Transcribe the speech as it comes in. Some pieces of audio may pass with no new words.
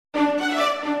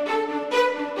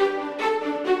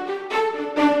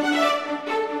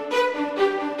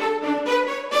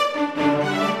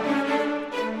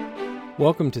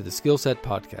Welcome to the Skillset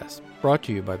podcast, brought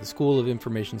to you by the School of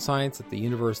Information Science at the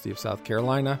University of South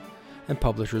Carolina and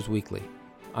Publishers Weekly.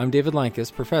 I'm David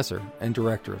Lankus, professor and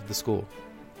director of the school.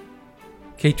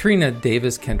 Kaetrena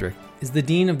Davis Kendrick is the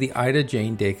dean of the Ida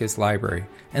Jane Dacus Library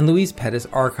and Louise Pettus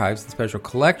Archives and Special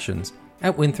Collections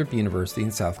at Winthrop University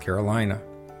in South Carolina.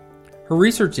 Her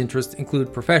research interests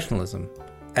include professionalism,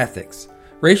 ethics,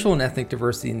 racial and ethnic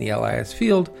diversity in the LIS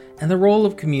field, and the role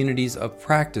of communities of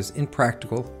practice in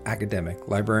practical academic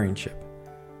librarianship.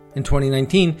 In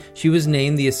 2019, she was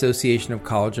named the Association of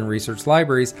College and Research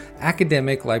Libraries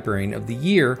Academic Librarian of the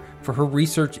Year for her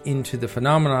research into the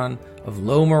phenomenon of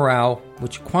low morale,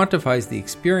 which quantifies the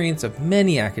experience of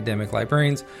many academic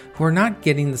librarians who are not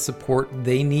getting the support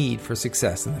they need for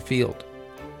success in the field.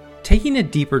 Taking a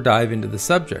deeper dive into the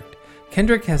subject,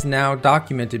 Kendrick has now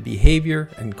documented behavior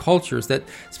and cultures that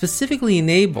specifically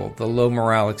enable the low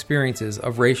morale experiences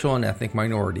of racial and ethnic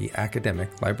minority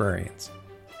academic librarians.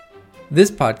 This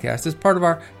podcast is part of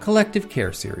our Collective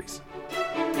Care series.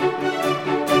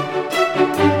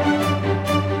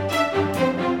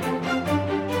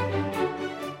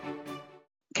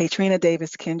 Kaetrena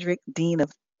Davis Kendrick, Dean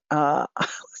of,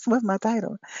 what's my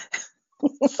title?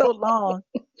 So long.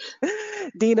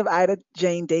 Dean of Ida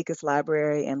Jane Dacus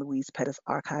Library and Louise Pettus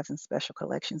Archives and Special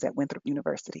Collections at Winthrop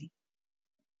University.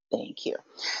 Thank you.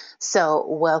 So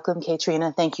welcome,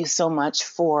 Kaetrena. Thank you so much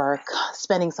for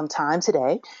spending some time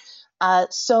today.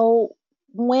 So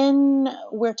when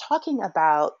we're talking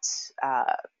about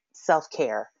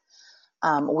self-care,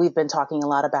 we've been talking a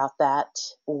lot about that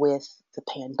with the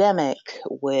pandemic,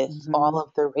 with all of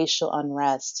the racial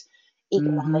unrest,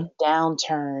 economic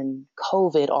downturn,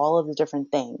 COVID, all of the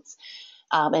different things.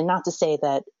 And not to say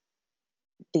that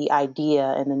the idea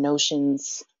and the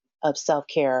notions of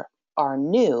self-care are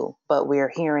new, but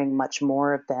we're hearing much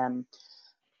more of them,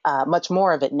 much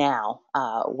more of it now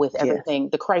with everything,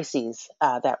 the crises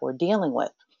that we're dealing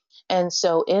with. And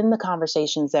so in the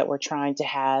conversations that we're trying to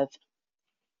have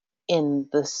in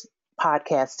this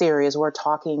podcast series, we're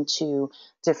talking to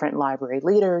different library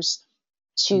leaders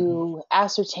to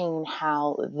ascertain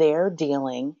how they're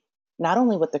dealing not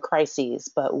only with the crises,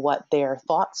 but what their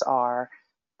thoughts are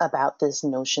about this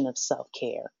notion of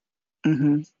self-care.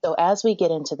 So as we get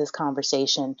into this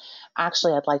conversation,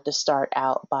 actually, I'd like to start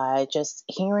out by just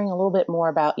hearing a little bit more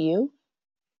about you,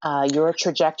 your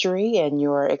trajectory and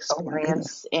your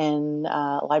experience in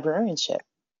librarianship.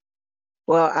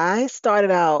 Well, I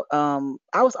started out,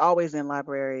 I was always in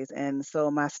libraries. And so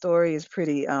my story is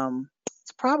pretty,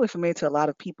 it's probably familiar to a lot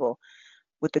of people.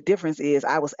 What the difference is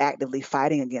I was actively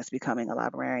fighting against becoming a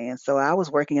librarian. So I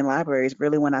was working in libraries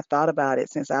really when I thought about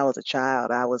it since I was a child.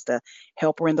 I was the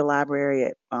helper in the library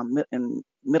at in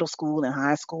middle school and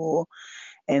high school.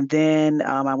 And then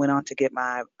I went on to get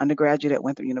my undergraduate at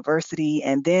Winthrop University.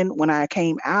 And then when I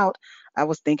came out, I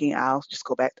was thinking I'll just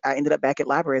go back. I ended up back at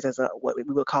libraries as what we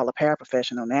would call a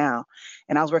paraprofessional now.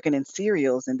 And I was working in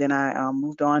serials. And then I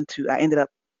I ended up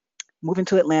moving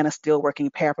to Atlanta, still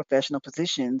working paraprofessional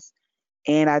positions.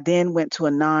 And I then went to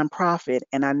a nonprofit,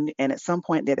 and at some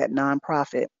point there, that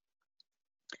nonprofit,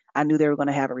 I knew they were going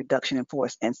to have a reduction in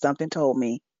force, and something told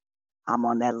me I'm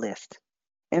on that list.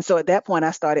 And so at that point,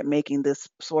 I started making this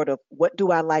sort of, what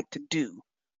do I like to do?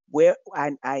 What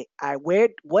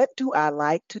do I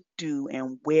like to do,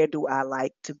 and where do I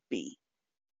like to be?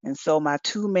 And so my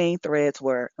two main threads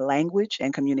were language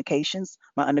and communications.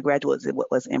 My undergraduate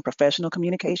was in professional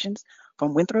communications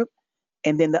from Winthrop.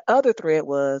 And then the other thread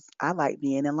was I like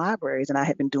being in libraries, and I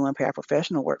had been doing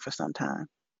paraprofessional work for some time.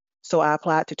 So I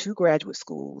applied to two graduate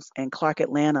schools, and Clark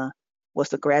Atlanta was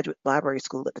the graduate library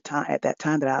school at that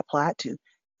time that I applied to.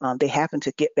 They happened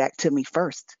to get back to me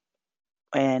first,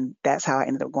 and that's how I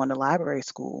ended up going to library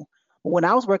school. When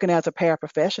I was working as a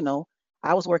paraprofessional,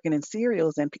 I was working in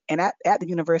serials and at the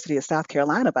University of South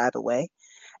Carolina, by the way,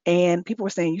 and people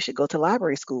were saying you should go to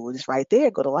library school. It's right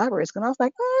there, go to library school. And I was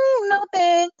like, no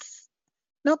thanks.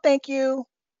 No, thank you.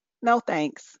 No,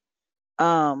 thanks.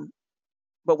 But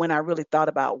when I really thought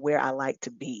about where I like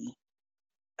to be,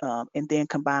 and then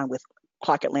combined with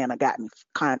Clark Atlanta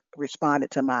responded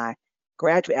to my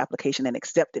graduate application and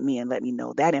accepted me and let me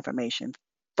know that information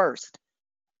first,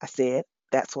 I said,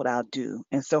 that's what I'll do.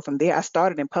 And so from there, I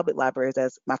started in public libraries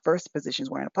as my first positions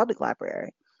were in a public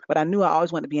library. But I knew I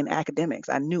always wanted to be in academics.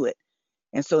 I knew it.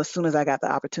 And so as soon as I got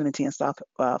the opportunity and saw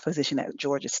a position at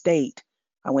Georgia State,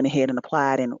 I went ahead and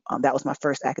applied, and that was my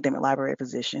first academic library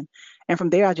position. And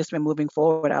from there, I've just been moving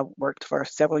forward. I worked for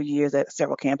several years at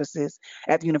several campuses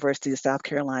at the University of South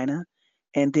Carolina.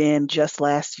 And then just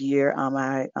last year,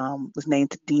 I was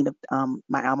named dean of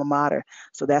my alma mater.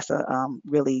 So that's a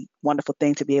really wonderful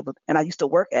thing to be able to, and I used to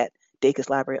work at Dacus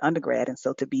Library undergrad. And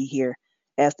so to be here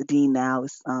as the dean now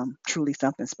is truly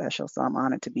something special. So I'm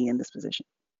honored to be in this position.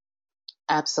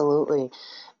 Absolutely.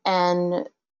 And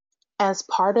as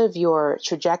part of your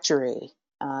trajectory,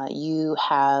 you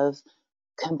have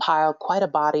compiled quite a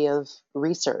body of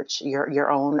research, your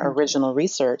own original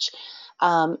research.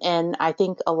 And I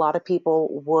think a lot of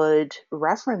people would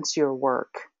reference your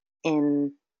work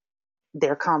in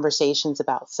their conversations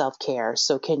about self-care.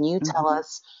 So can you tell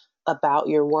us about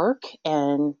your work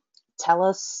and tell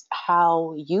us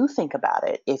how you think about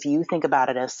it, if you think about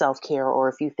it as self-care or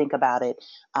if you think about it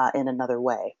in another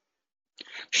way?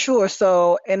 Sure.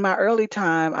 So in my early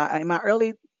time, in my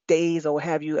early days or what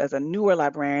have you, as a newer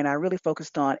librarian, I really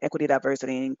focused on equity,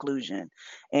 diversity, and inclusion.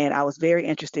 And I was very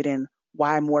interested in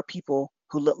why more people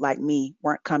who looked like me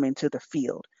weren't coming to the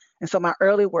field. And so my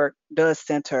early work does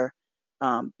center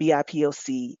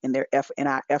BIPOC in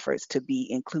our efforts to be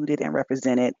included and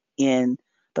represented in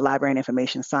the library and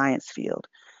information science field.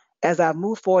 As I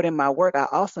move forward in my work, I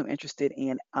also am interested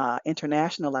in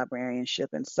international librarianship.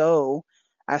 And so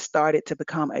I started to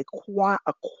become I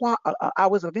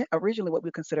was originally what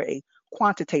we consider a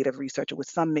quantitative researcher with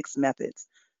some mixed methods.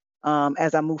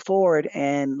 As I move forward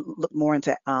and look more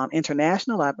into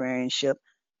international librarianship,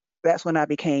 that's when I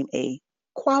became a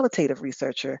qualitative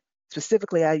researcher.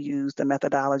 Specifically, I use the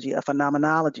methodology of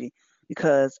phenomenology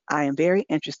because I am very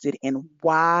interested in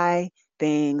why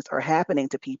things are happening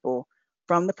to people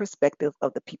from the perspective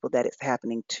of the people that it's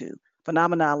happening to.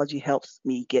 Phenomenology helps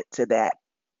me get to that,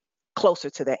 closer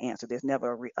to that answer. There's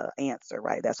never an answer,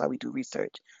 right? That's why we do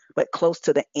research, but close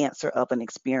to the answer of an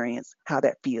experience, how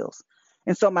that feels.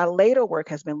 And so my later work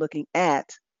has been looking at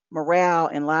morale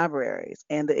in libraries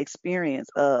and the experience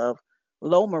of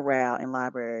low morale in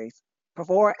libraries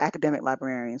for academic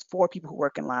librarians, for people who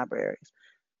work in libraries.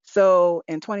 So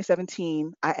in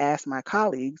 2017, I asked my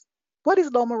colleagues, what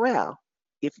is low morale?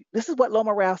 If this is what low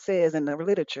morale says in the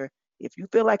literature, if you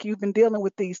feel like you've been dealing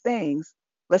with these things,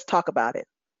 let's talk about it.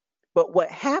 But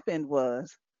what happened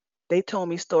was they told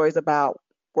me stories about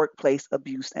workplace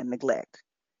abuse and neglect.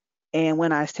 And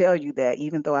when I tell you that,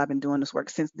 even though I've been doing this work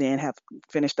since then, have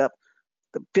finished up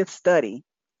the fifth study,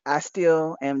 I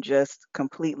still am just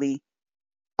completely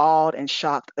awed and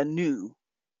shocked anew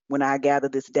when I gather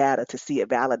this data to see it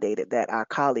validated that our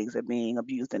colleagues are being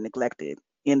abused and neglected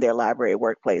in their library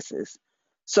workplaces.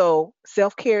 So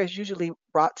self-care is usually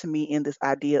brought to me in this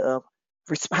idea of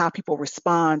how people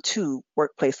respond to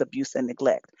workplace abuse and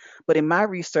neglect. But in my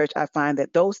research, I find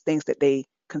that those things that they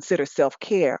consider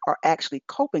self-care are actually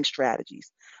coping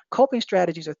strategies. Coping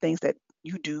strategies are things that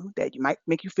you do that you might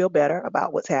make you feel better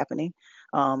about what's happening.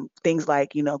 Things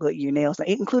like, go your nails,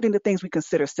 including the things we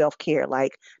consider self-care,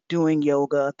 like doing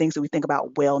yoga, things that we think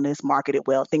about wellness, marketed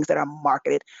well, things that are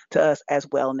marketed to us as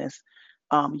wellness,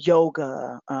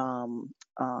 yoga,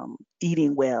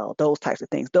 eating well, those types of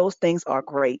things. Those things are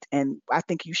great, and I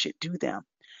think you should do them.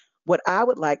 What I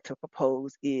would like to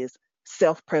propose is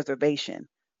self-preservation.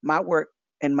 My work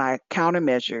and my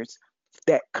countermeasures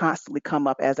that constantly come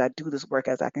up as I do this work,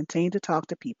 as I continue to talk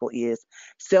to people, is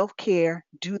self-care,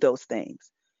 do those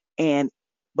things.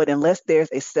 But unless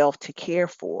there's a self to care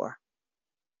for,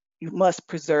 you must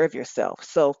preserve yourself.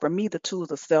 So for me, the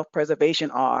tools of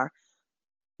self-preservation are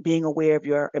being aware of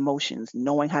your emotions,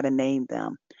 knowing how to name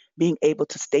them, being able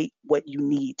to state what you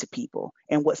need to people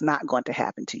and what's not going to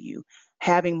happen to you,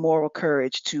 having moral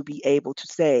courage to be able to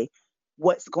say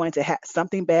what's going to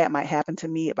something bad might happen to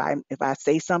me if I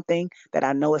say something that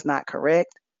I know is not correct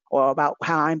or about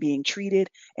how I'm being treated,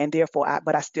 and therefore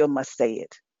but I still must say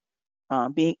it.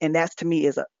 And that's, to me,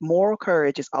 is a moral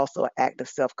courage is also an act of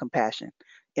self-compassion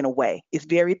in a way. It's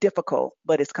very difficult,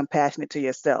 but it's compassionate to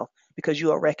yourself because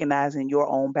you are recognizing your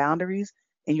own boundaries,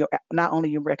 and you're not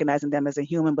only you're recognizing them as a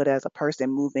human, but as a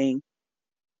person moving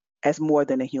as more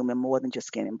than a human, more than just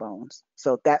skin and bones.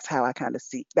 So that's how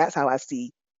I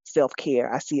see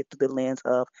self-care. I see it through the lens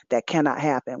of that cannot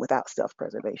happen without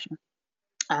self-preservation.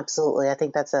 Absolutely. I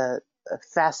think that's a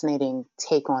fascinating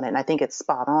take on it, and I think it's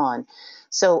spot on.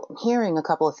 So I'm hearing a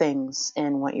couple of things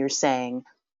in what you're saying.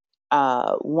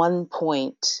 One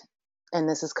point, and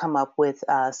this has come up with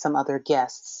some other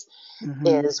guests,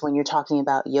 is when you're talking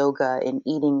about yoga and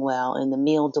eating well and the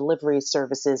meal delivery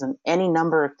services and any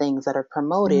number of things that are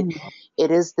promoted, it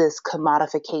is this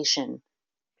commodification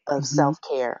of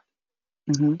self-care.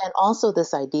 And also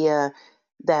this idea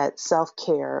that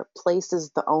self-care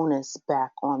places the onus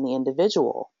back on the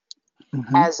individual,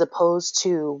 as opposed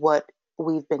to what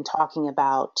we've been talking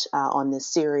about on this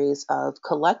series of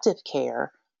collective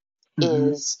care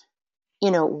is,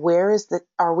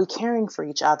 are we caring for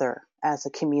each other as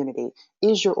a community?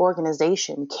 Is your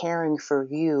organization caring for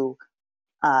you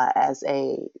as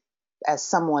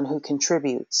someone who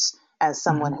contributes, as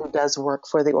someone who does work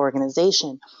for the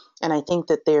organization. And I think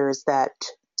that there's that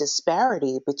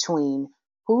disparity between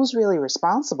who's really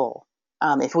responsible,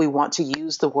 if we want to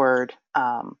use the word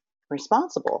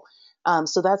responsible.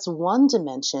 So that's one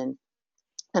dimension.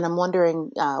 And I'm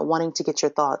wondering, wanting to get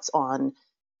your thoughts on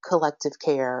collective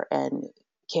care, and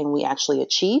can we actually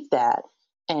achieve that?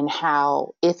 And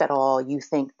how, if at all, you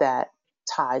think that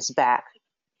ties back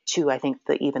to, I think,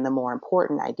 even the more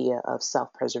important idea of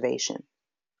self-preservation.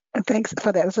 And thanks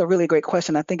for that. That's a really great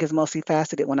question. I think it's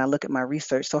multifaceted when I look at my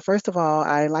research. So first of all,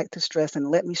 I like to stress, and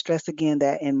let me stress again,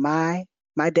 that in my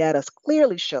data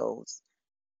clearly shows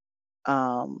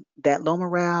that low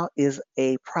morale is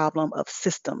a problem of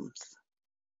systems.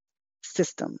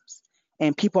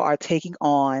 And people are taking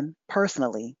on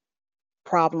personally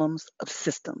problems of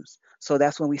systems. So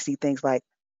that's when we see things like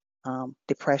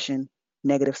depression,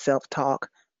 negative self-talk,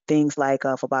 things like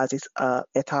Fabazi's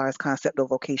Etar's concept of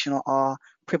vocational awe,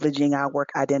 privileging our work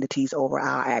identities over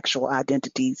our actual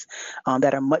identities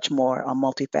that are much more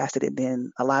multifaceted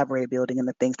than a library building and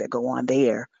the things that go on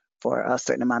there for a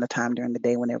certain amount of time during the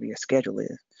day, whenever your schedule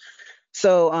is.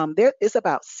 So there is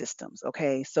about systems,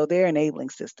 okay? So they're enabling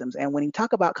systems. And when you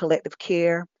talk about collective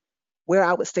care, where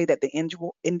I would say that the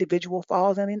individual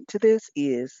falls into this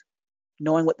is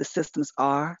knowing what the systems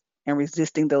are and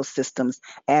resisting those systems,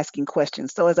 asking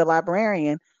questions. So as a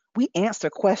librarian, we answer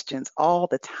questions all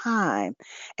the time.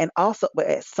 And also, but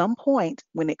at some point,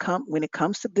 when it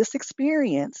comes to this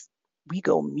experience, we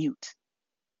go mute.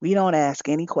 We don't ask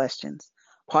any questions.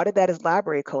 Part of that is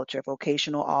library culture,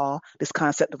 vocational awe. This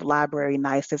concept of library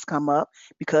nice has come up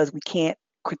because we can't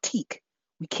critique.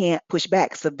 We can't push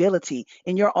back. Civility.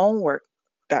 In your own work,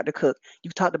 Dr. Cook,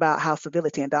 you've talked about how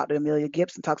civility, and Dr. Amelia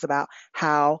Gibson talks about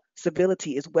how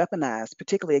civility is weaponized,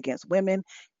 particularly against women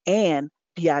and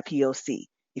BIPOC.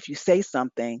 If you say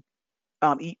something,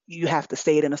 you have to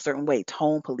say it in a certain way,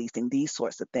 tone policing, these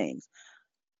sorts of things.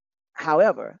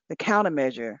 However, the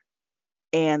countermeasure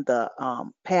and the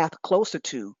path closer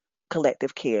to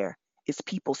collective care is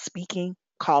people speaking,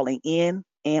 calling in,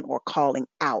 and or calling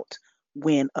out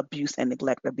when abuse and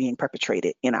neglect are being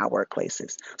perpetrated in our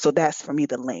workplaces. So that's, for me,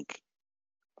 the link.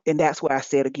 And that's where I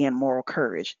said, again, moral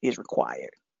courage is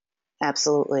required.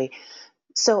 Absolutely.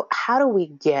 So how do we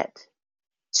get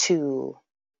to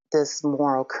this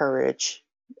moral courage,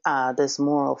 this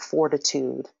moral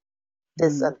fortitude,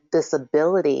 this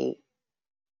ability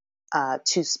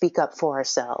to speak up for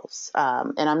ourselves?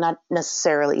 And I'm not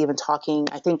necessarily even talking,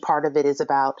 I think part of it is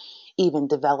about even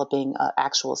developing an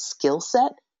actual skill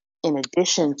set in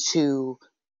addition to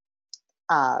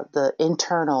the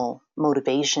internal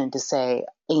motivation to say,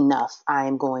 enough, I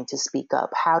am going to speak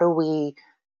up. How do we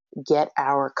get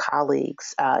our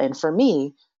colleagues, and for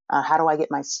me, how do I get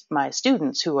my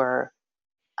students who are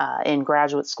in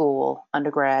graduate school,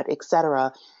 undergrad,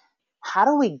 etc., how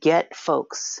do we get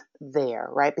folks there,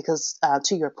 right? Because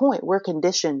to your point, we're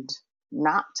conditioned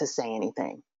not to say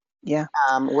anything. Yeah.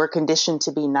 We're conditioned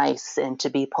to be nice and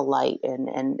to be polite,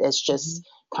 and it's just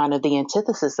kind of the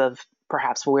antithesis of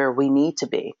perhaps where we need to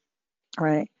be.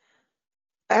 Right.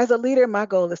 As a leader, my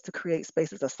goal is to create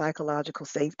spaces of psychological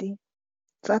safety.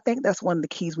 So I think that's one of the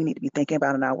keys we need to be thinking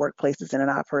about in our workplaces and in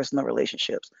our personal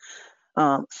relationships.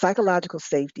 Psychological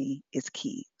safety is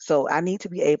key. So I need to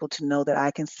be able to know that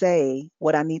I can say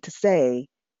what I need to say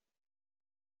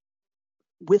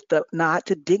with the nod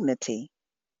to dignity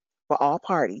for all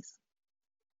parties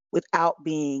without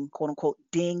being, quote unquote,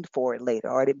 dinged for it later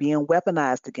or it being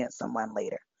weaponized against someone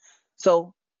later.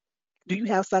 So do you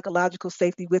have psychological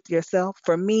safety with yourself?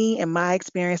 For me, in my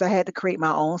experience, I had to create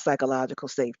my own psychological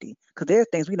safety because there are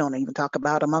things we don't even talk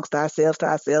about amongst ourselves to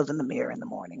ourselves in the mirror in the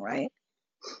morning, right?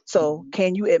 So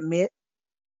can you admit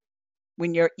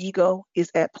when your ego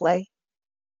is at play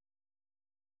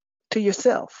to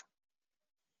yourself?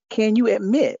 Can you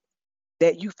admit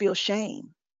that you feel shame?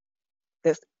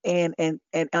 And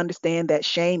understand that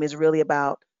shame is really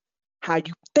about how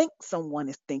you think someone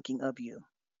is thinking of you.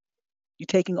 You're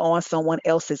taking on someone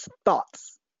else's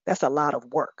thoughts. That's a lot of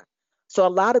work. So a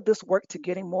lot of this work to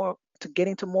getting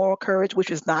to moral courage, which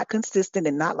is not consistent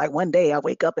and not like one day I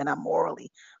wake up and I'm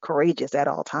morally courageous at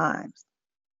all times.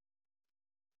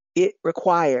 It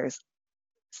requires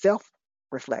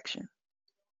self-reflection.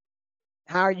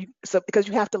 Because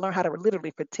you have to learn how to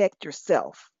literally protect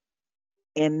yourself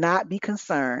and not be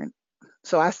concerned.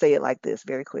 So I say it like this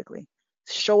very quickly.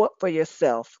 Show up for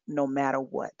yourself no matter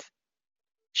what.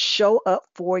 Show up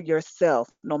for yourself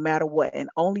no matter what. And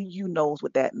only you knows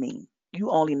what that means.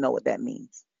 You only know what that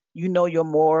means. You know your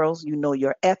morals, you know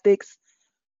your ethics.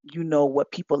 You know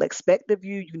what people expect of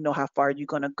you. You know how far you're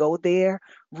going to go there.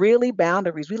 Really,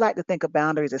 boundaries. We like to think of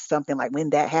boundaries as something like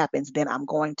when that happens, then I'm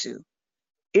going to.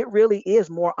 It really is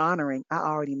more honoring. I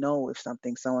already know if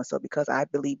something so and so because I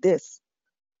believe this,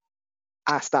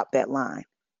 I stop that line.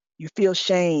 You feel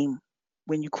shame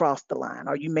when you cross the line,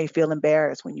 or you may feel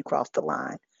embarrassed when you cross the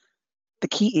line. The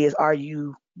key is, are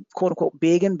you quote unquote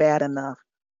big and bad enough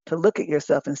to look at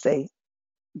yourself and say,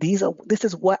 this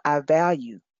is what I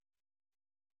value.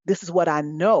 This is what I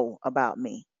know about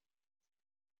me.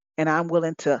 And I'm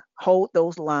willing to hold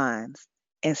those lines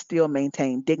and still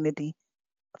maintain dignity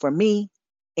for me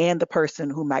and the person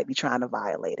who might be trying to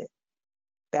violate it.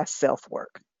 That's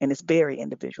self-work, and it's very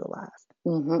individualized.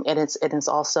 Mm-hmm. And it's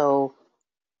also,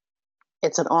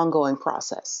 it's an ongoing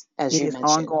process, as It you is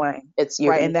mentioned. ongoing. It's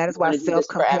right, and that is why do this forever.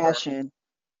 self-compassion,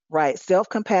 right,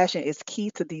 self-compassion is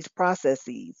key to these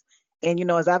processes. And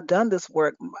as I've done this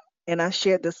work, and I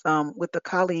shared this with a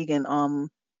colleague in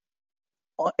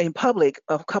public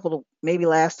a couple of maybe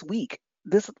last week,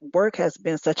 this work has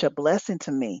been such a blessing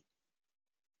to me.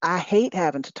 I hate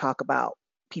having to talk about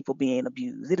people being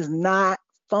abused. It is not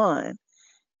fun.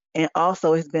 And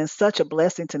also, it's been such a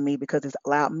blessing to me because it's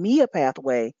allowed me a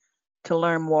pathway to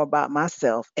learn more about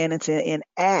myself and to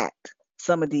enact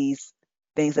some of these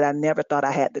things that I never thought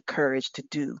I had the courage to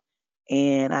do.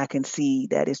 And I can see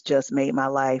that it's just made my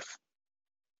life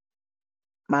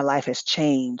has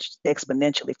changed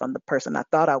exponentially from the person I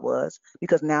thought I was,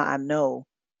 because now I know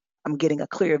I'm getting a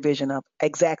clear vision of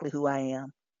exactly who I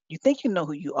am. You think you know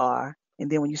who you are, and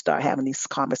then when you start having these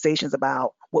conversations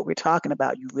about what we're talking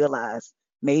about, you realize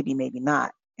maybe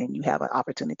not, and you have an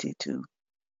opportunity to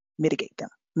mitigate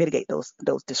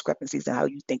those discrepancies in how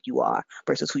you think you are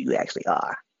versus who you actually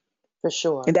are. For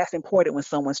sure. And that's important when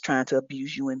someone's trying to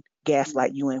abuse you and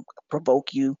gaslight you and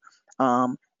provoke you,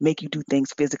 make you do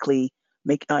things physically,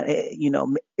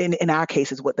 in our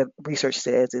cases, what the research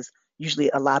says is usually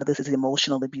a lot of this is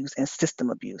emotional abuse and system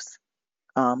abuse.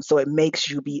 So it makes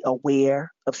you be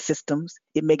aware of systems.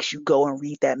 It makes you go and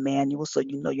read that manual so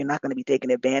you know you're not going to be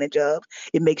taken advantage of.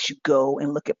 It makes you go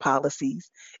and look at policies.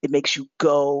 It makes you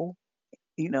go,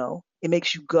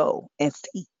 and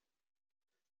see.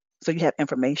 So you have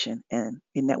information, and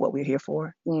isn't that what we're here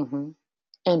for? Mm-hmm.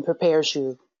 And prepares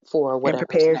you for whatever. And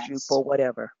prepares you for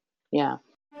whatever. Yeah.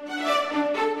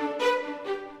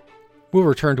 We'll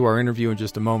return to our interview in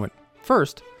just a moment.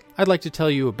 First, I'd like to tell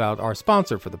you about our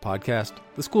sponsor for the podcast,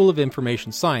 the School of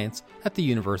Information Science at the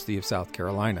University of South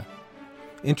Carolina.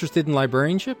 Interested in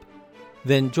librarianship?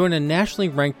 Then join a nationally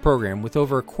ranked program with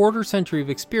over a quarter-century of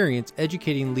experience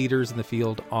educating leaders in the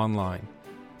field online.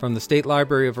 From the State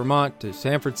Library of Vermont to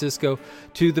San Francisco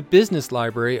to the Business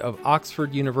Library of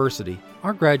Oxford University,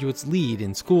 our graduates lead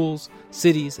in schools,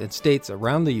 cities, and states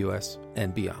around the U.S.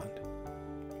 and beyond.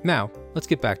 Now, let's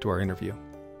get back to our interview.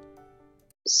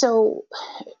 So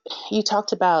you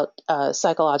talked about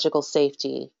psychological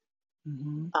safety,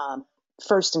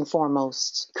 first and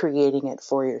foremost, creating it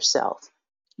for yourself.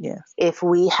 Yes. If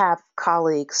we have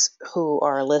colleagues who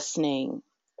are listening,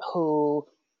 who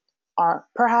are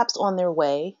perhaps on their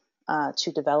way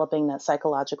to developing that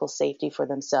psychological safety for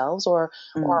themselves or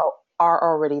are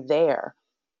already there,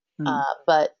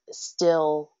 but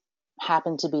still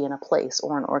happen to be in a place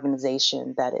or an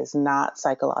organization that is not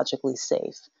psychologically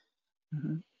safe.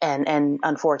 And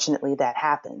unfortunately that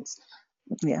happens.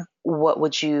 Yeah. What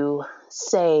would you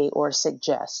say or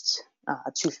suggest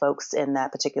to folks in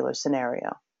that particular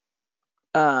scenario?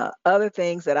 Other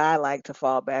things that I like to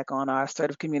fall back on are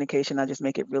assertive communication. I just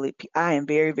make it really, I am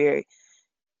very, very,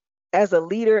 as a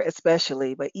leader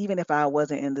especially, but even if I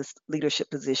wasn't in this leadership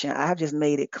position, I have just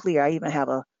made it clear.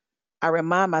 I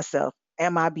remind myself,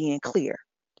 am I being clear?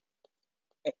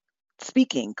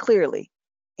 Speaking clearly.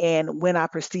 And when I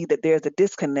perceive that there's a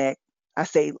disconnect,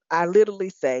 I literally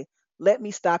say, let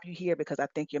me stop you here because I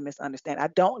think you're misunderstanding. I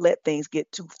don't let things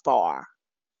get too far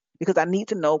because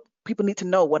people need to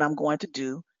know what I'm going to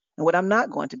do and what I'm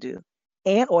not going to do.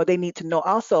 Or they need to know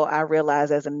also, I realize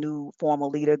as a new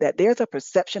formal leader that there's a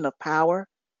perception of power.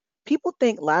 People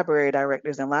think library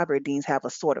directors and library deans have a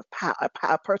sort of power,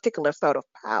 a particular sort of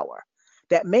power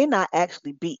that may not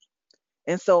actually be.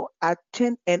 And so I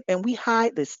tend, and we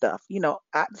hide this stuff.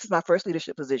 This is my first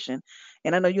leadership position.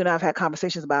 And I know you and I have had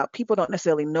conversations about people don't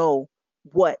necessarily know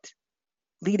what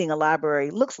leading a library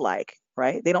looks like,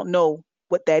 right? They don't know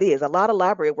what that is. A lot of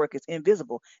library work is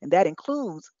invisible, and that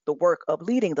includes the work of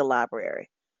leading the library,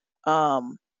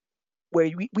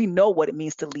 where we know what it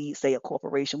means to lead, say, a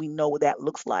corporation. We know what that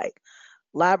looks like.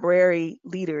 Library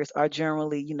leaders are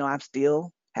generally, I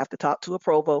still have to talk to a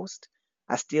provost.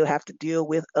 I still have to deal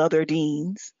with other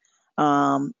deans.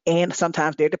 And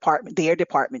sometimes they're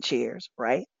department chairs,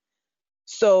 right?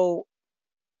 So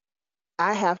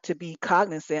I have to be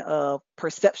cognizant of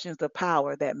perceptions of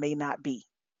power that may not be,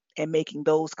 and making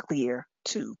those clear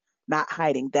too, not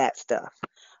hiding that stuff.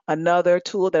 Another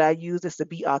tool that I use is to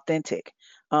be authentic.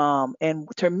 And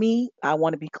to me, I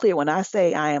want to be clear when I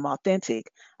say I am authentic,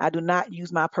 I do not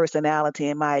use my personality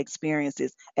and my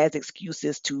experiences as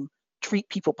excuses to treat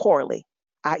people poorly,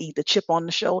 i.e., the chip on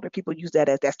the shoulder. People use that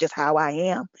as that's just how I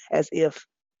am, as if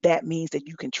that means that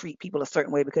you can treat people a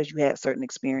certain way because you had certain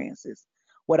experiences.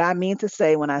 What I mean to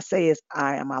say when I say is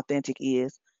I am authentic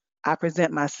is I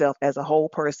present myself as a whole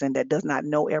person that does not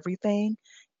know everything.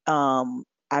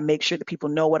 I make sure that people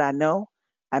know what I know.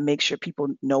 I make sure people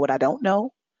know what I don't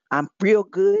know. I'm real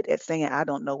good at saying I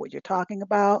don't know what you're talking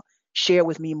about. Share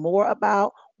with me more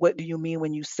about what do you mean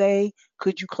when you say,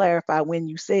 could you clarify when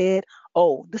you said,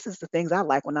 oh, this is the things I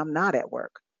like when I'm not at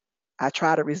work. I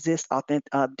try to resist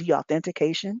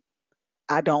de-authentication.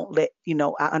 I don't let,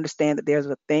 I understand that there's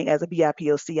a thing as a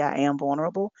BIPOC, I am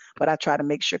vulnerable, but I try to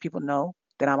make sure people know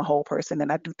that I'm a whole person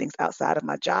and I do things outside of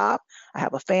my job. I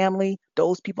have a family.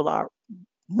 Those people are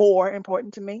more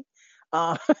important to me.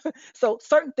 Uh, so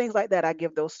certain things like that, I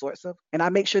give those sorts of, and I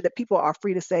make sure that people are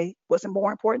free to say what's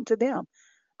more important to them.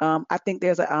 I think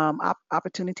there's a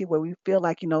opportunity where we feel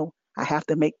like, I have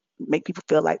to make people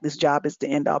feel like this job is the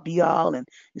end all be all and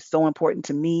it's so important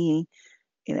to me.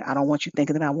 And I don't want you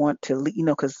thinking that I want to,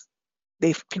 because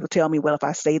people tell me, well, if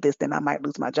I say this, then I might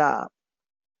lose my job.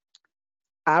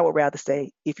 I would rather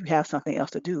say, if you have something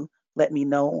else to do, let me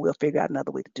know and we'll figure out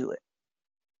another way to do it.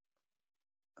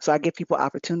 So I give people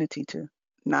opportunity to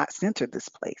not center this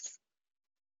place.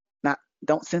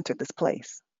 Don't center this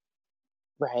place.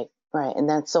 Right, right. And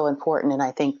that's so important. And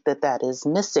I think that is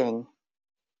missing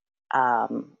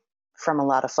from a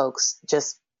lot of folks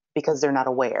just because they're not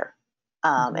aware.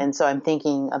 And so I'm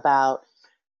thinking about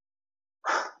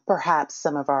perhaps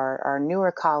some of our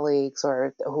newer colleagues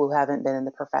or who haven't been in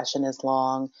the profession as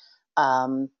long.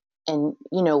 And,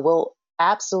 we'll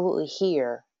absolutely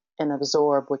hear and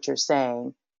absorb what you're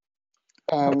saying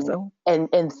and, so.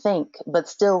 and think, but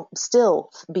still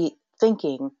be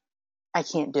thinking, I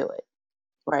can't do it.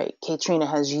 Right. Kaetrena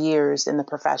has years in the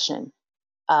profession.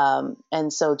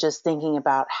 And so just thinking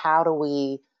about how do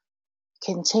we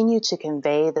continue to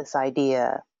convey this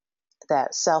idea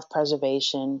that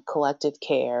self-preservation, collective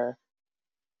care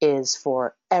is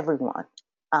for everyone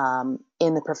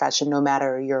in the profession, no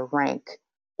matter your rank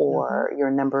or your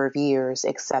number of years,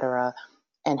 et cetera.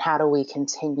 And how do we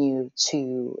continue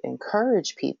to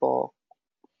encourage people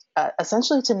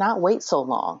essentially to not wait so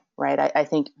long, right? I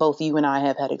think both you and I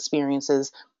have had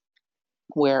experiences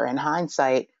where in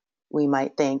hindsight, we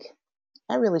might think,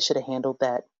 I really should have handled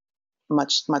that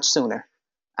much, much sooner.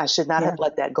 I should not have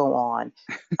let that go on,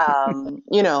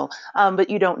 but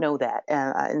you don't know that.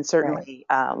 And certainly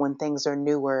when things are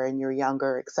newer and you're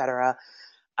younger, et cetera,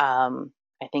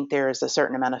 I think there is a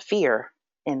certain amount of fear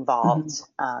involved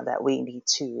that we need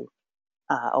to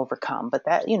overcome. But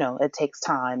that, it takes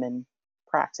time and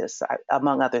practice,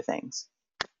 among other things.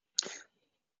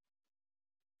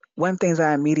 One thing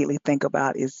I immediately think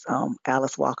about is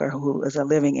Alice Walker, who is a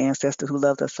living ancestor who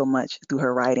loved us so much through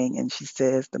her writing. And she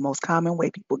says the most common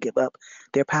way people give up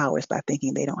their power is by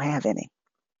thinking they don't have any.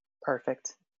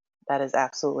 Perfect. That is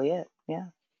absolutely it. Yeah.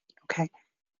 Okay.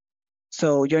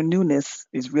 So your newness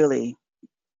is really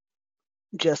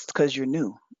just because you're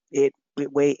new. It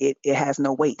has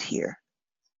no weight here.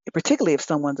 Particularly if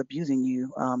someone's abusing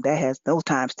you, that has no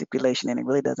time stipulation and it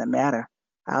really doesn't matter.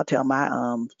 I'll tell my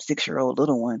 6-year-old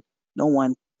little one, no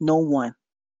one,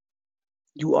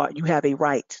 you have a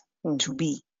right to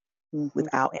be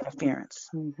without interference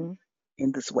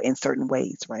in this way, in certain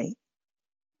ways, right?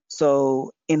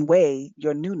 So in way,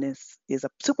 your newness is a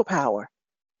superpower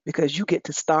because you get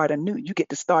to start you get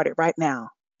to start it right now.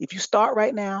 If you start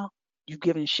right now, you've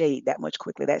given shade that much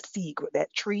quickly. That seed,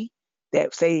 that tree,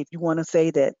 that say, if you want to say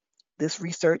that this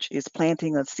research is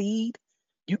planting a seed,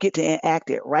 you get to enact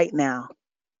it right now.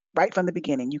 Right from the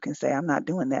beginning, you can say, I'm not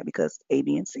doing that because A,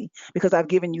 B, and C, because I've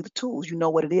given you the tools. You know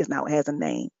what it is now. It has a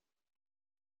name.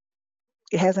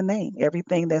 It has a name.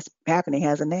 Everything that's happening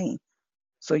has a name.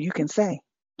 So you can say,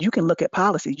 you can look at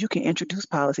policies. You can introduce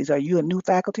policies. Are you a new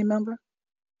faculty member?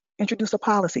 Introduce a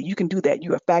policy. You can do that.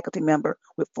 You're a faculty member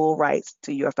with full rights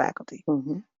to your faculty.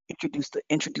 Introduce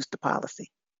the policy.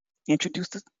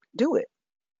 Do it.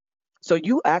 So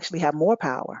you actually have more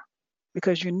power.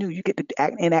 Because you're new, you get to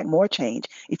enact more change.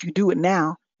 If you do it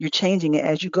now, you're changing it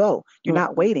as you go. You're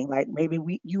not waiting like maybe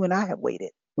you and I have waited,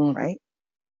 right?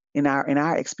 In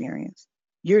our experience,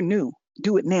 you're new.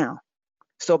 Do it now.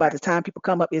 So by the time people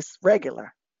come up, it's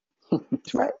regular.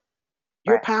 That's right.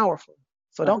 You're Right. powerful.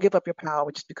 So Right. don't give up your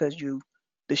power just because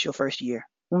this your first year.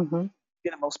 Mm-hmm.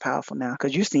 You're the most powerful now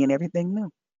because you're seeing everything new.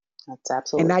 That's And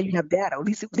absolutely. now you have data. At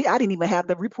least I didn't even have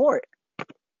the report.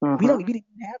 We Mm-hmm. didn't even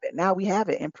have it. Now we have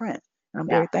it in print. I'm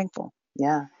Yeah. very thankful.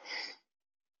 Yeah.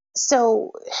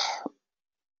 So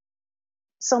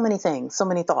many things, so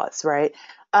many thoughts, right?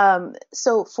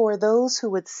 So for those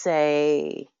who would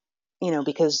say,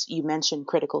 because you mentioned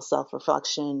critical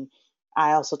self-reflection,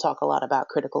 I also talk a lot about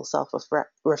critical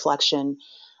self-reflection,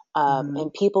 Hmm.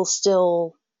 and people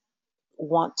still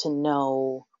want to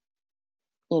know,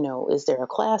 is there a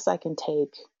class I can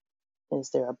take?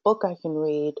 Is there a book I can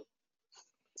read?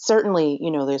 Certainly,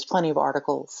 there's plenty of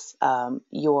articles,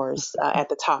 yours at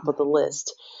the top of the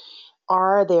list.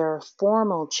 Are there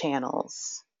formal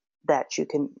channels that you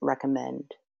can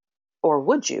recommend, or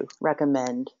would you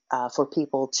recommend for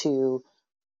people to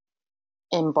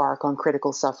embark on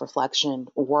critical self reflection,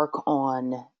 work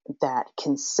on that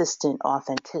consistent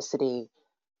authenticity,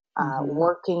 Hmm.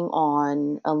 working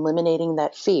on eliminating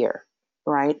that fear,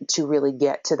 right? To really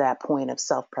get to that point of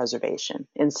self preservation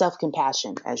and self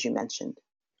compassion, as you mentioned.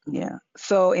 Yeah.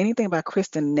 So anything by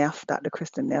Kristen Neff, Dr.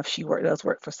 Kristen Neff, she does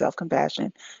work for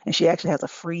self-compassion, and she actually has a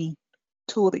free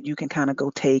tool that you can kind of go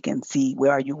take and see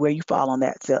where you fall on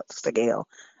that scale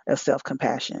of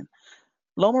self-compassion.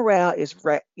 Low morale is,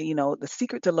 the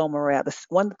secret to low morale.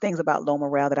 One of the things about low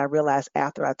morale that I realized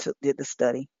after I did the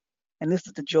study, and this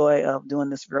is the joy of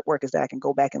doing this work, is that I can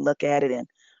go back and look at it and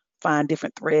find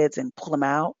different threads and pull them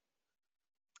out.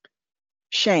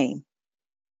 Shame.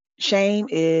 Shame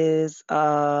is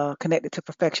connected to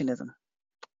perfectionism.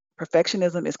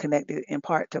 Perfectionism is connected in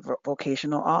part to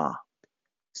vocational awe.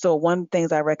 So one of the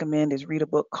things I recommend is read a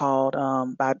book called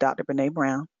by Dr. Brene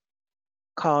Brown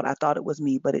called "I Thought It Was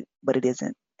Me, but it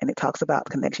isn't," and it talks about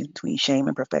the connection between shame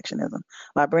and perfectionism.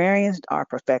 Librarians are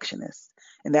perfectionists,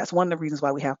 and that's one of the reasons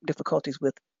why we have difficulties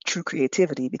with true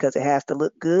creativity, because it has to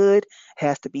look good, it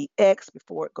has to be X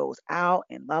before it goes out,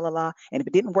 and la la la. And if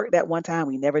it didn't work that one time,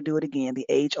 we never do it again. The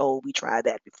age old, we tried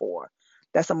that before.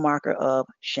 That's a marker of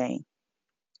shame.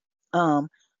 Um,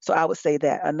 so I would say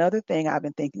that another thing I've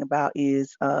been thinking about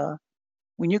is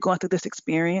when you're going through this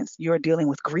experience, you're dealing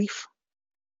with grief.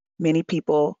 Many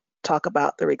people talk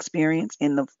about their experience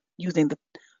in the using the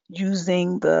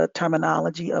using the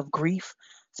terminology of grief,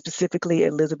 specifically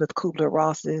Elizabeth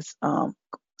Kubler-Ross's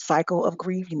cycle of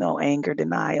grief, anger,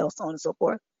 denial, so on and so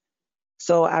forth.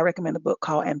 So I recommend a book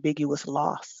called Ambiguous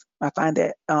Loss. I find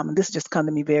that this just come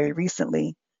to me very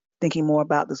recently, thinking more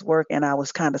about this work, and I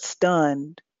was kind of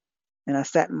stunned, and I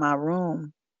sat in my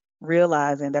room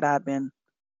realizing that I've been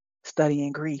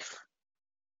studying grief.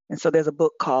 And so there's a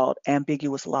book called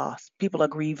Ambiguous Loss. People are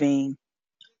grieving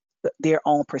their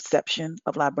own perception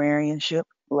of librarianship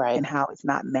Right. and how it's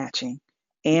not matching.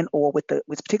 And or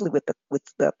particularly with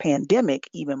the pandemic,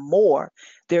 even more,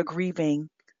 they're grieving,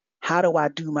 how do I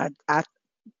do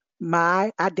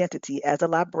my identity as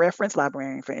a reference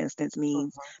librarian, for instance,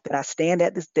 means that I stand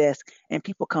at this desk and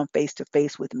people come face to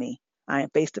face with me. I am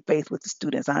face to face with the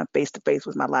students. I am face to face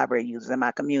with my library users and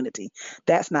my community.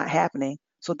 That's not happening.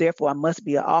 So therefore, I must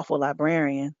be an awful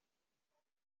librarian.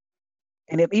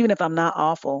 And even if I'm not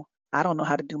awful, I don't know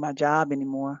how to do my job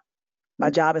anymore.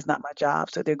 My job is not my job.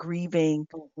 So they're grieving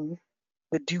Mm-hmm.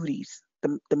 the duties.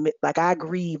 Like I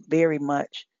grieve very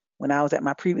much. When I was at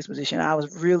my previous position, I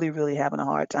was really, really having a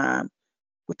hard time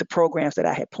with the programs that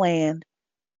I had planned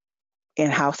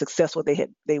and how successful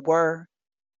they were.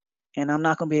 And I'm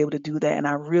not going to be able to do that. And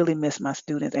I really miss my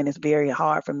students. And it's very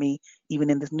hard for me, even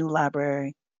in this new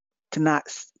library,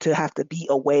 to have to be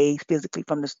away physically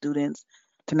from the students,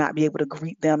 to not be able to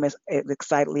greet them as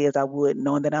excitedly as I would,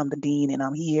 knowing that I'm the dean and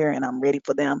I'm here and I'm ready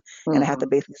for them. And I have to Mm-hmm.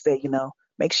 basically say,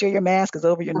 make sure your mask is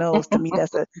over your nose. To me,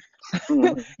 that's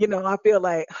Mm-hmm. I feel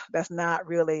like that's not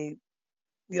really,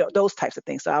 those types of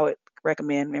things. So I would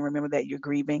recommend and remember that you're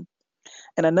grieving.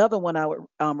 And another one I would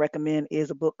recommend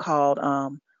is a book called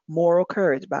Moral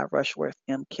Courage by Rushworth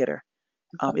M. Kidder.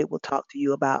 It will talk to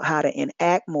you about how to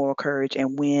enact moral courage,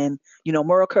 and when,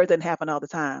 moral courage doesn't happen all the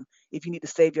time. If you need to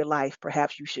save your life,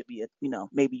 perhaps you should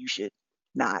maybe you should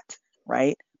not,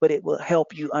 right? But it will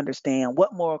help you understand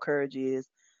what moral courage is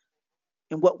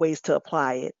and what ways to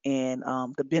apply it, and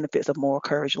the benefits of moral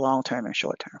courage long term and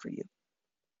short term for you.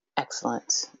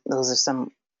 Excellent. Those are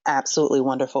some absolutely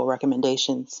wonderful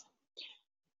recommendations.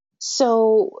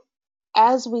 So,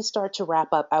 as we start to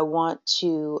wrap up, I want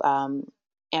to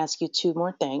ask you two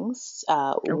more things.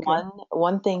 Okay.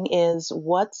 One thing is,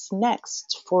 what's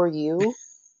next for you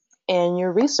and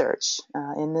your research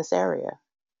in this area?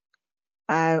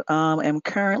 I am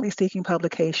currently seeking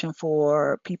publication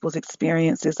for people's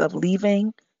experiences of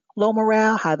leaving low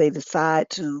morale, how they decide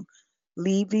to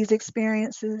leave these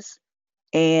experiences.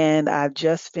 And I'm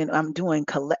doing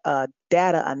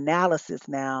data analysis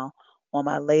now on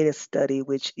my latest study,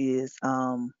 which is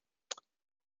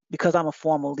because I'm a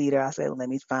formal leader. I said, well, let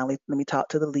me talk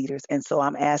to the leaders. And so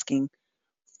I'm asking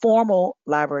formal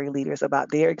library leaders about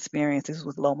their experiences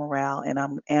with low morale, and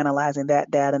I'm analyzing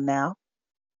that data now.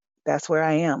 That's where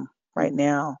I am right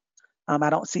now. I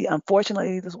don't see,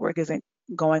 unfortunately, this work isn't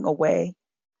going away.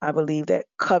 I believe that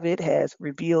COVID has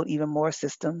revealed even more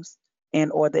systems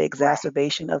and or the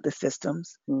exacerbation of the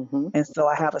systems. Mm-hmm. And so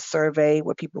I have a survey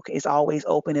where it's always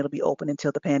open. It'll be open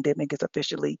until the pandemic is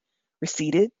officially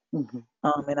receded. Mm-hmm.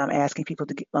 And I'm asking people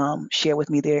to share with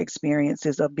me their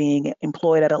experiences of being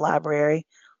employed at a library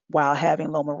while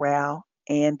having low morale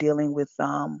and dealing with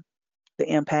the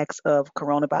impacts of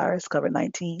coronavirus,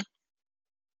 COVID-19.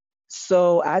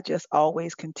 So I just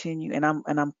always continue, and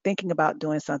I'm thinking about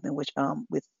doing something which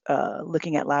with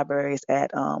looking at libraries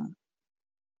at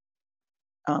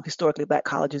historically Black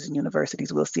colleges and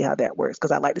universities. We'll see how that works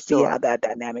because I'd like to see Sure. how that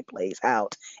dynamic plays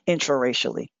out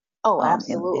intraracially Oh, in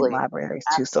absolutely. libraries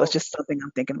too. So it's just something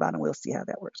I'm thinking about, and we'll see how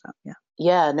that works out. Yeah.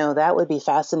 Yeah, no, that would be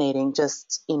fascinating.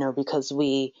 Just, because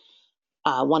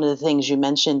one of the things you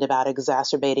mentioned about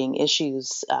exacerbating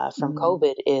issues from Mm-hmm.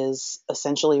 COVID is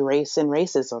essentially race and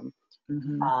racism.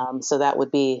 Mm-hmm. So that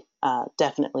would be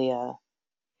definitely a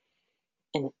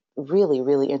really,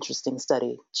 really interesting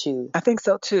study to. I think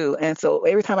so too. And so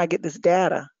every time I get this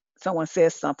data, someone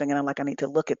says something, and I'm like, I need to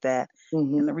look at that.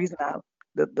 Mm-hmm. And the reason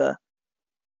the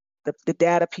the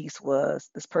data piece was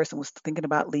this person was thinking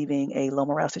about leaving a low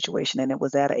morale situation, and it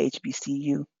was at a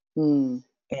HBCU,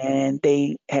 and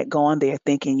they had gone there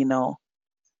thinking,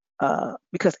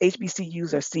 because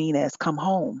HBCUs are seen as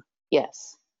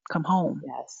Yes. come home,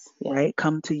 Yes. Yeah. right?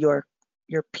 Come to your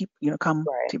people, come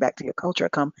Right. to back to your culture,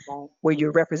 come Right. where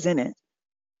you're represented.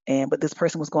 But this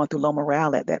person was going through low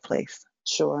morale at that place.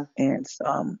 Sure. And so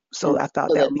And I thought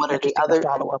so that then would be what are the interesting to other?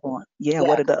 follow up on. Yeah, Yeah.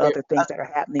 what are the other things that are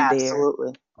happening there?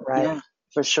 Absolutely. Right. Yeah.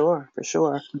 For sure. For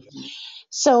sure. Mm-hmm.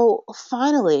 So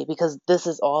finally, because this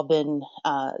has all been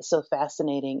so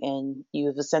fascinating, and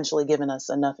you've essentially given us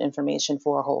enough information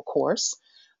for a whole course,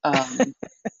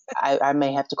 I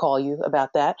may have to call you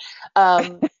about that.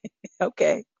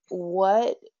 Okay.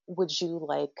 What would you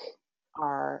like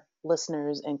our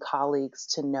listeners and colleagues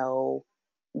to know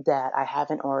that I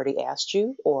haven't already asked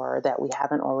you, or that we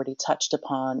haven't already touched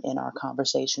upon in our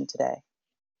conversation today?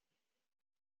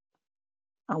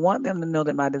 I want them to know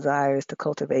that my desire is to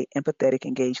cultivate empathetic,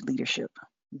 engaged leadership.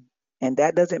 And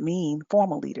that doesn't mean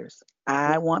formal leaders.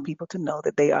 I want people to know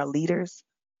that they are leaders,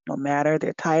 no matter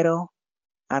their title.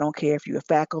 I don't care if you're a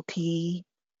faculty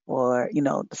or,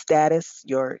 the status,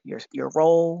 your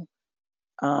role.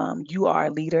 You are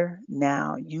a leader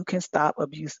now. You can stop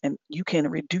abuse and you can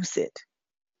reduce it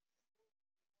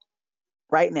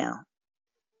right now.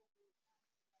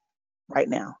 Right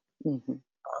now. Mm-hmm.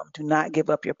 Do not give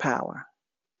up your power.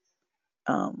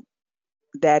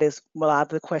 That is a lot of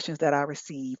the questions that I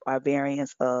receive are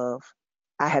variants of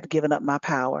I have given up my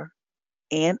power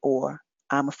and or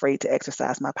I'm afraid to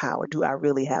exercise my power. Do I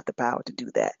really have the power to do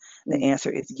that? The Mm-hmm.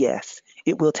 answer is yes.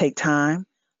 It will take time.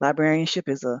 Librarianship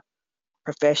is a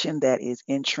profession that is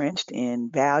entrenched in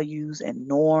values and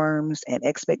norms and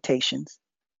expectations,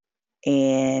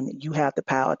 and you have the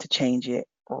power to change it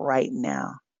right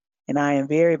now. And I am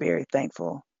very, very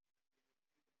thankful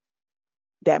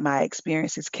that my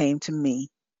experiences came to me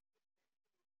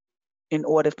in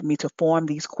order for me to form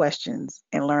these questions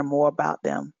and learn more about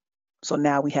them. So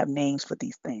now we have names for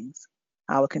these things.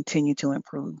 I will continue to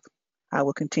improve. I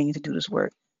will continue to do this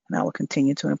work, and I will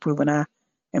continue to improve. And I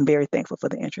am very thankful for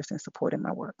the interest and support in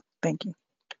my work. Thank you.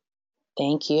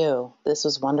 Thank you. This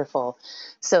was wonderful.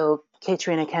 So,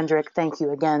 Kaetrena Kendrick, thank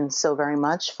you again so very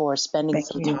much for spending Thank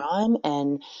some you. time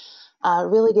and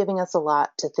really giving us a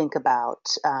lot to think about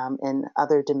in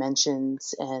other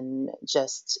dimensions, and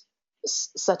just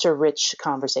such a rich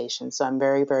conversation. So I'm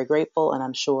very, very grateful, and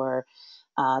I'm sure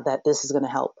that this is going to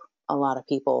help a lot of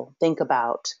people think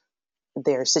about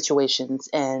their situations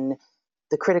and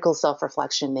the critical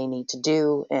self-reflection they need to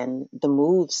do and the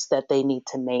moves that they need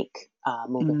to make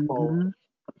moving forward.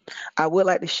 Mm-hmm. I would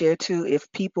like to share too,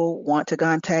 if people want to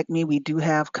contact me, we do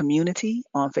have community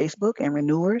on Facebook and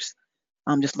Renewers.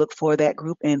 Just look for that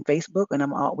group in Facebook,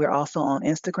 and we're also on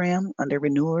Instagram under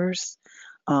Renewers,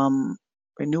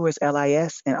 Renewers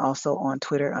LIS, and also on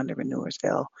Twitter under Renewers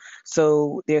L.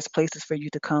 So there's places for you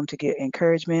to come to get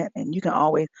encouragement, and you can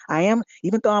always.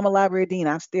 Even though I'm a library dean,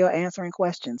 I'm still answering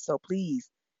questions. So please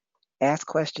ask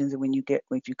questions, and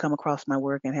if you come across my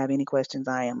work and have any questions,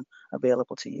 I am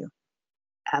available to you.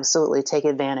 Absolutely take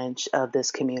advantage of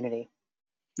this community.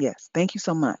 Yes. Thank you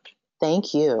so much.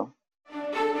 Thank you.